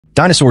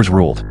Dinosaurs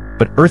ruled,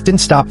 but Earth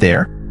didn't stop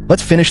there.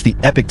 Let's finish the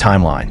epic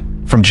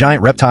timeline, from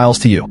giant reptiles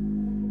to you.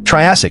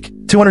 Triassic,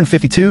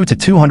 252 to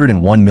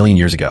 201 million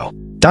years ago.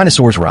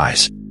 Dinosaurs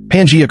rise.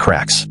 Pangea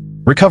cracks.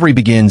 Recovery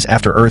begins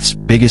after Earth's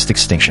biggest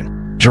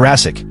extinction.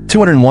 Jurassic,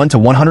 201 to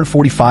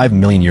 145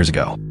 million years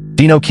ago.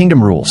 Dino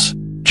Kingdom rules.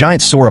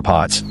 Giant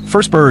sauropods,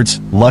 first birds,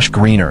 lush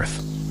green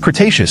Earth.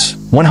 Cretaceous,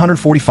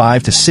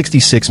 145 to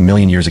 66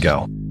 million years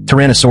ago.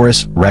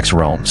 Tyrannosaurus Rex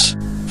roams.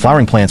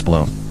 Flowering plants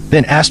bloom.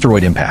 Then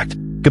asteroid impact.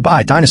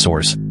 Goodbye,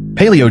 dinosaurs.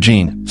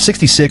 Paleogene,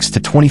 66 to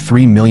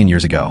 23 million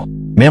years ago.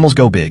 Mammals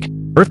go big.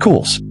 Earth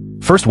cools.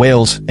 First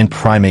whales and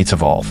primates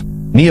evolve.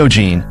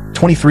 Neogene,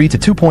 23 to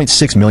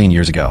 2.6 million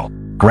years ago.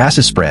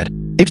 Grasses spread.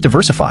 Apes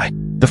diversify.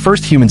 The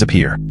first humans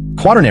appear.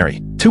 Quaternary,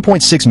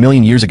 2.6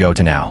 million years ago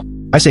to now.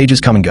 Ice ages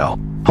come and go.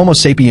 Homo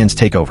sapiens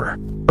take over.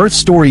 Earth's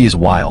story is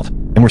wild,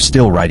 and we're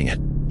still writing it.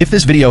 If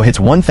this video hits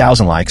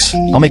 1,000 likes,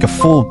 I'll make a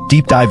full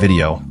deep dive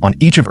video on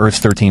each of Earth's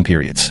 13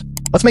 periods.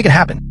 Let's make it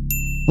happen.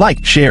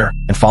 Like, share,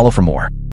 and follow for more.